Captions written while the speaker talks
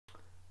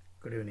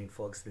Good evening,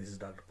 folks. This is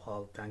Dr.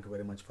 Paul. Thank you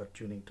very much for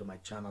tuning to my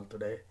channel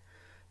today.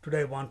 Today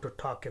I want to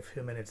talk a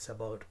few minutes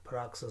about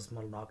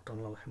paroxysmal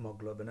nocturnal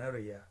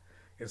hemoglobinuria,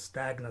 its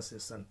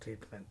diagnosis and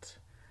treatment.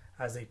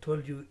 As I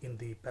told you in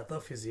the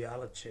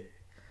pathophysiology,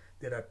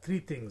 there are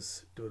three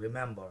things to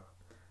remember.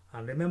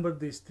 And remember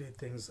these three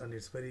things, and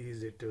it's very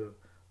easy to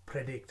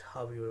predict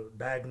how you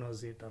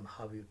diagnose it and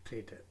how you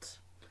treat it.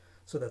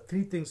 So the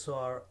three things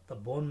are the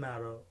bone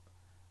marrow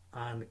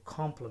and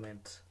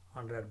complement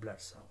and red blood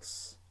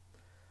cells.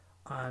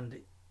 And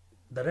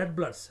the red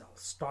blood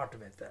cells start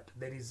with it.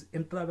 There is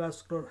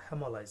intravascular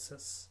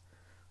hemolysis,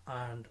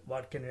 and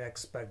what can you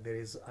expect? There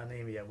is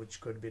anemia, which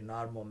could be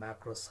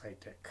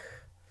normomacrocytic,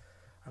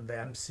 and the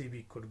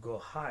MCV could go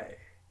high.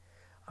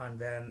 And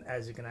then,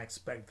 as you can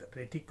expect,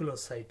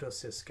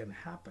 reticulocytosis can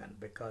happen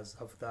because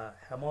of the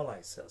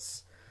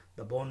hemolysis.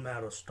 The bone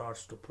marrow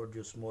starts to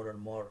produce more and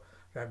more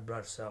red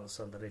blood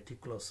cells, and the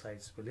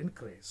reticulocytes will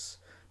increase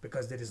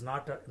because there is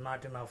not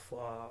enough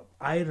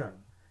iron.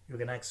 You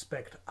can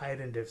expect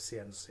iron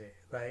deficiency,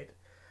 right?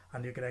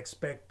 And you can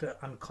expect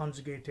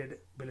unconjugated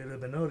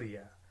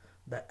bilirubinuria.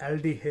 The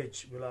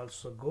LDH will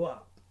also go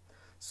up.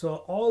 So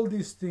all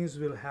these things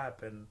will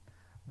happen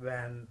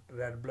when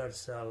red blood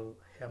cell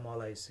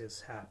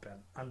hemolysis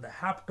happen, and the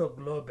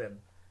haptoglobin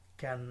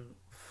can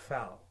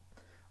fall.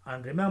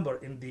 And remember,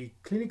 in the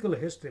clinical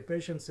history,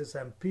 patient says,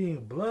 I'm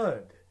peeing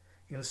blood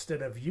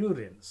instead of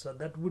urine. So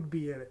that would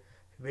be a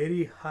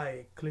very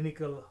high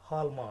clinical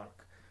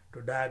hallmark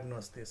to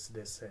diagnose this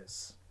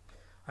disease.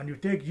 And you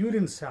take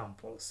urine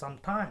sample,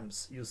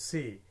 sometimes you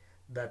see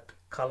that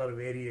color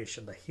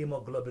variation, the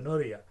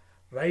hemoglobinuria,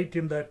 right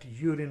in that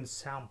urine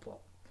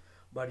sample.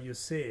 But you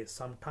say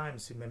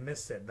sometimes you may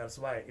miss it. That's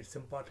why it's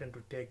important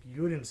to take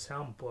urine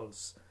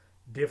samples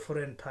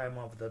different time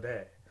of the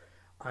day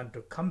and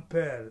to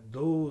compare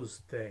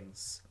those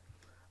things,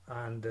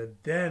 and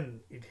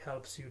then it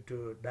helps you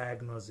to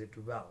diagnose it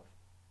well.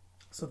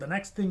 So the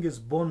next thing is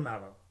bone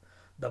marrow.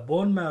 The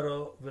bone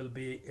marrow will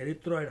be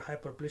erythroid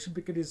hyperplasia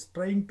because it is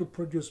trying to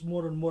produce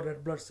more and more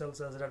red blood cells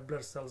as red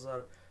blood cells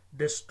are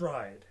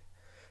destroyed.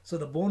 So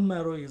the bone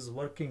marrow is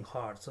working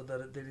hard. So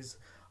that there is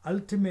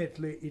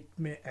ultimately it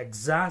may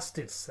exhaust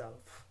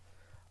itself,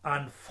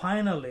 and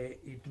finally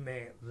it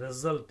may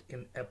result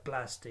in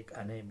aplastic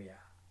anemia.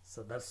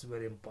 So that's a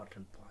very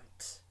important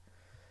point.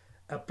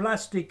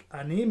 Aplastic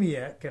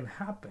anemia can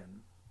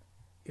happen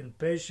in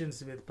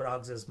patients with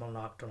paroxysmal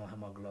nocturnal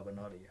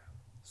hemoglobinuria.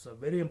 So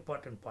very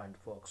important point,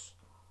 folks.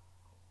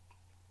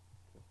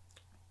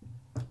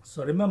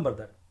 So remember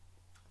that.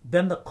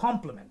 Then the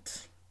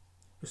complement.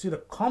 You see,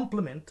 the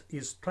complement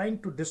is trying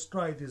to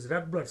destroy these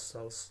red blood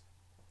cells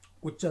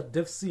which are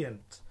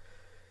deficient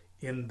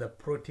in the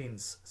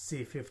proteins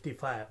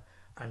C55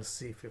 and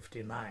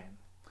C59.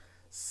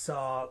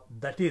 So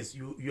that is,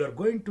 you are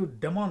going to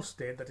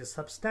demonstrate that a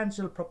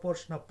substantial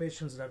proportion of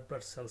patients' red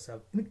blood cells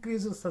have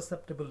increased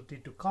susceptibility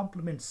to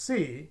complement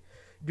C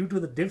due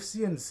to the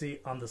deficiency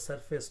on the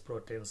surface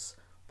proteins,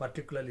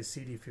 particularly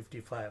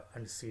CD55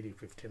 and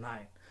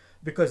CD59.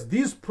 Because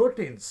these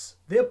proteins,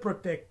 they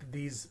protect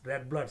these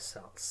red blood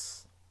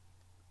cells.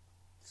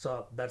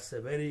 So that's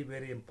a very,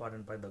 very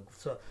important point.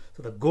 So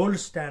the gold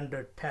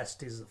standard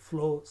test is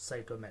flow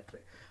cytometry.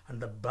 And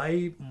the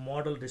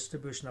bimodal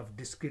distribution of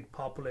discrete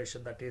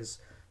population, that is,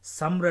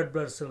 some red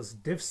blood cells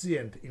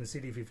deficient in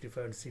CD55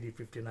 and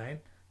CD59,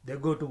 they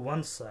go to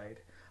one side,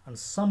 and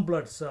some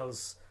blood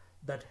cells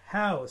that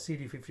have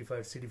CD55,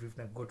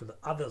 CD59 go to the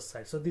other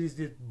side. So there is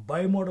this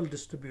bimodal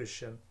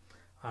distribution,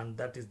 and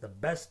that is the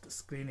best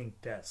screening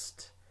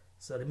test.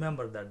 So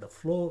remember that the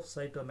flow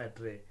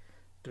cytometry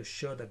to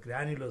show the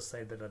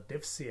granulocytes that are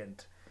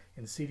deficient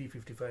in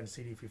CD55 and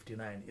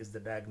CD59 is the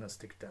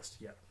diagnostic test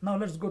here. Now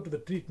let's go to the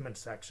treatment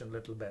section a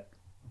little bit.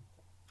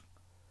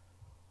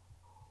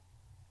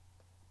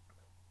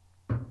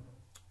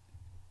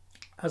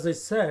 As I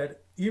said,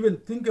 even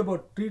think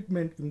about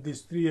treatment in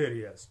these three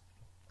areas: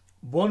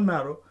 bone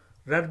marrow,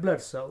 red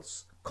blood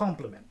cells,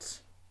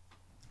 complements.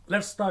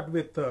 Let's start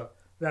with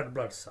red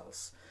blood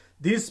cells.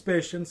 These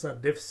patients are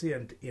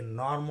deficient in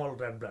normal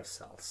red blood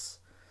cells.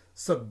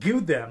 So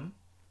give them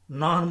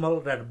normal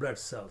red blood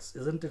cells.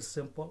 Isn't it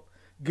simple?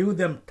 Give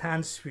them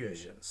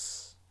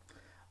transfusions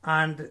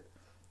and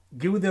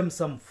give them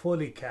some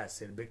folic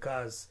acid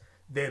because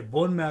their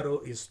bone marrow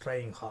is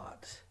trying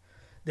hard.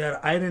 They are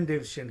iron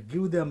deficient.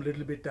 Give them a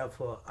little bit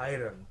of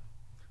iron,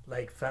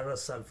 like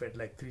ferrous sulfate,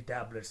 like 3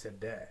 tablets a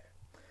day.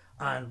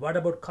 And what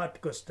about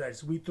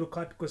corticosteroids? We throw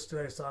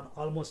corticosteroids on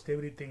almost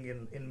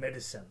everything in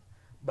medicine.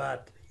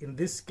 But in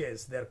this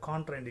case, they're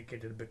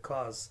contraindicated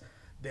because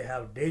they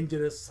have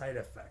dangerous side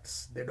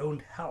effects. They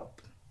don't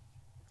help.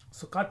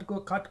 So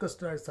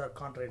corticosteroids are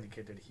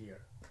contraindicated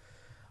here.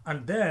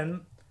 And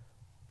then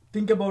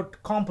think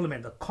about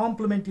complement. The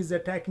complement is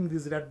attacking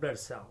these red blood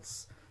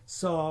cells.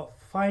 So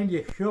find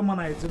a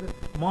humanized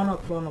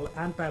monoclonal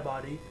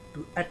antibody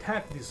to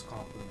attack this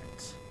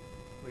complement.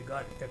 We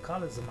got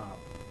eculizumab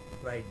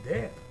right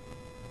there.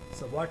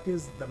 So what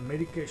is the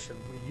medication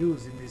we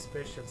use in these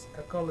patients?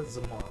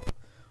 Eculizumab.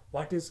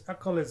 What is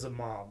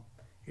eculizumab?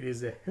 It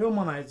is a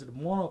humanized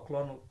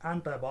monoclonal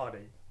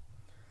antibody.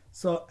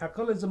 So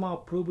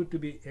eculizumab proved to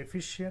be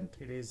efficient.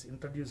 It is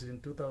introduced in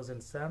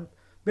 2007.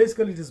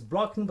 Basically, it is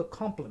blocking the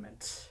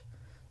complement.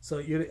 So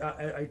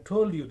I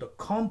told you the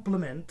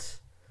complement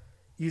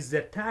is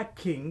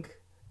attacking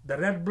the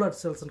red blood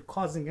cells and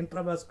causing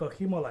intravascular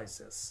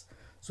hemolysis.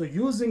 So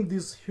using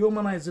this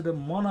humanized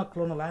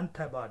monoclonal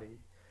antibody,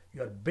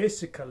 you are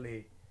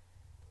basically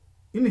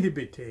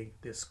inhibiting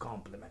this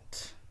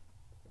complement.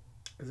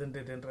 Isn't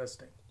it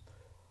interesting?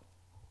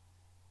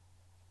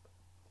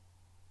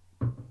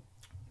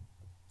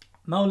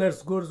 Now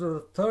let's go to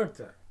the third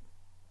thing.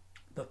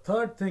 The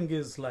third thing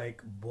is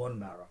like bone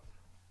marrow.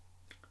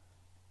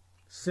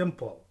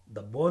 Simple.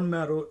 The bone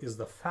marrow is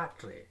the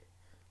factory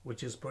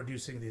which is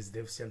producing these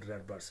deficient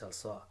red blood cells.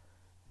 So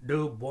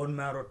do bone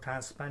marrow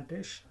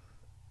transplantation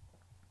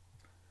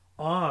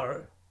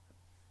or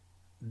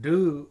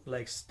do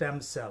like stem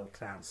cell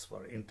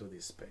transfer into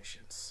these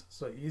patients.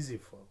 So easy,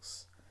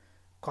 folks.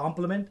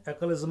 Complement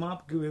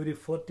eculizumab, give every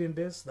 14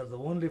 days. That's the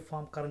only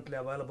form currently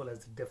available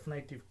as the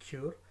definitive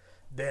cure.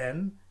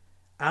 Then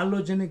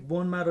allogenic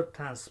bone marrow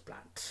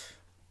transplant.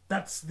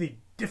 That's the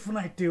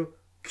definitive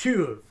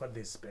cure for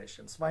these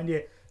patients. Find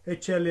a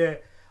HLA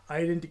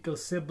identical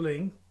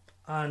sibling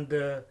and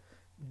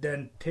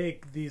then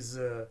take these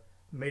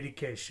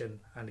medication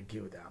and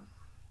give them.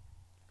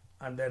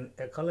 And then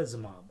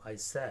eculizumab, I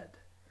said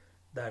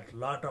that a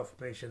lot of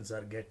patients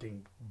are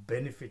getting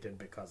benefited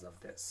because of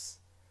this.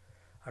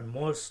 And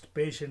most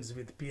patients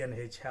with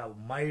PNH have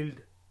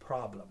mild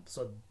problems,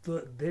 so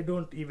they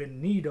don't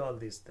even need all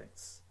these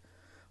things.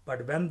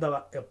 But when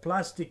the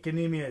aplastic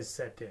anemia is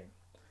setting,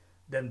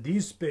 then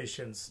these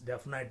patients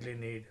definitely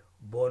need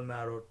bone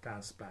marrow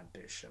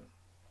transplantation.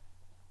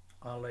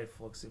 All right,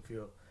 folks, if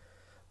you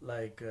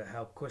like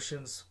have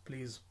questions,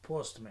 please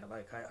post me.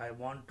 Like I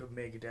want to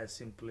make it as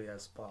simply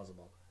as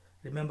possible.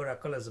 Remember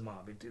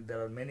eculizumab,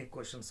 there are many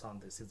questions on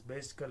this. It's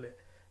basically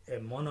a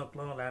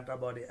monoclonal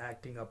antibody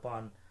acting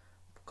upon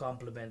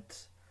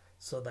complement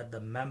so that the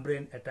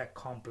membrane attack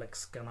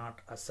complex cannot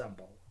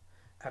assemble.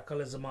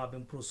 Eculizumab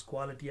improves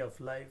quality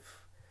of life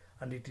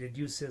and it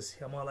reduces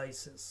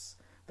hemolysis.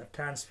 The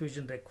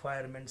transfusion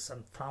requirements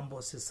and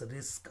thrombosis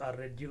risk are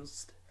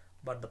reduced.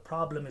 But the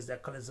problem is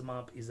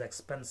eculizumab is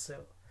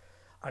expensive.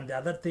 And the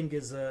other thing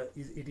is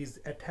it is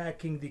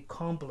attacking the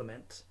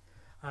complement.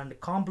 And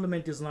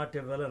complement is not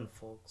a villain,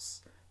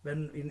 folks.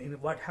 When in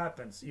what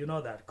happens, you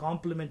know that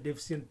complement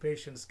deficient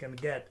patients can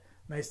get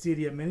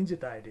Neisseria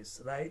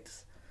meningitis, right?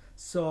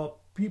 So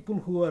people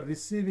who are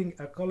receiving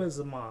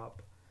eculizumab,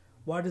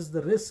 what is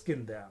the risk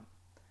in them?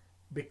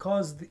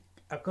 Because the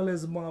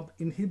eculizumab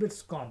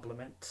inhibits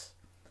complement,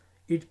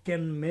 it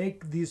can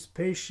make these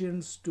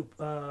patients to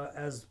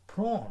as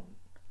prone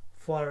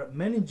for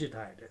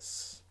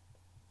meningitis.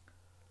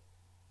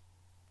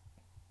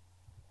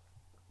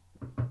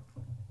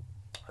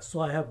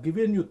 So I have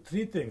given you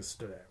three things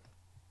today: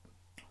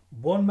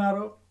 bone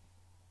marrow,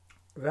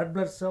 red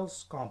blood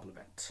cells,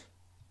 complement.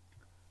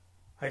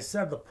 I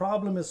said the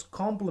problem is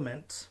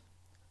complement,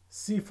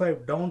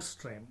 C5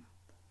 downstream,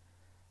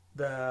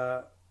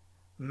 the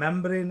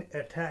membrane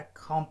attack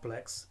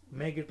complex,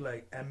 make it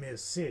like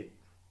MAC.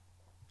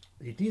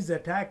 It is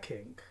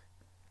attacking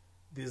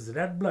these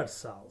red blood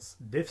cells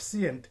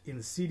deficient in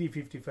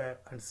CD55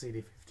 and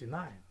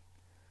CD59.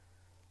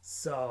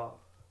 So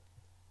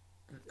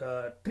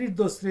treat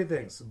those three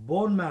things.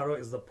 Bone marrow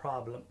is the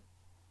problem.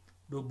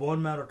 Do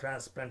bone marrow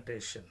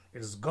transplantation.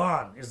 It's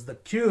gone. It's the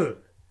cure.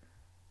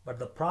 But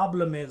the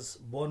problem is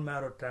bone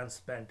marrow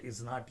transplant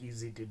is not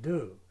easy to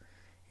do.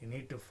 You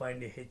need to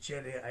find a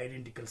HLA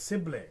identical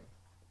sibling.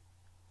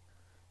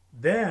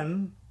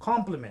 Then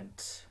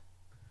complement.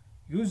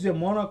 Use a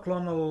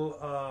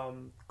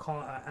monoclonal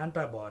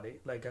antibody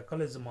like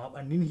eculizumab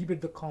and inhibit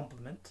the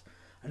complement.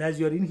 And as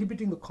you are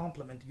inhibiting the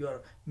complement, you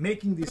are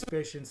making these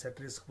patients at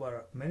risk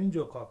for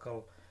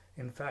meningococcal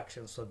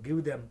infection. So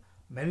give them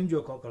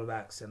meningococcal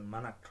vaccine,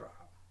 Manactra.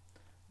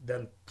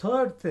 Then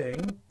third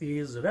thing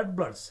is red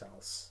blood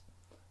cells.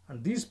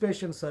 And these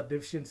patients are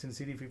deficient in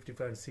CD55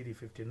 and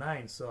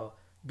CD59. So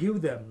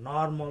give them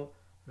normal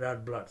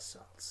red blood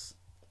cells.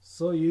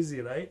 So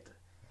easy, right?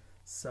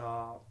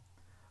 So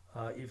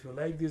if you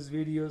like these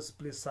videos,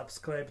 please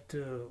subscribe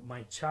to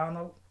my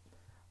channel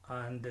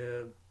and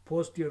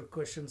post your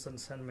questions and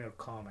send me your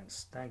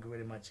comments. Thank you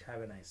very much.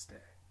 Have a nice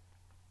day.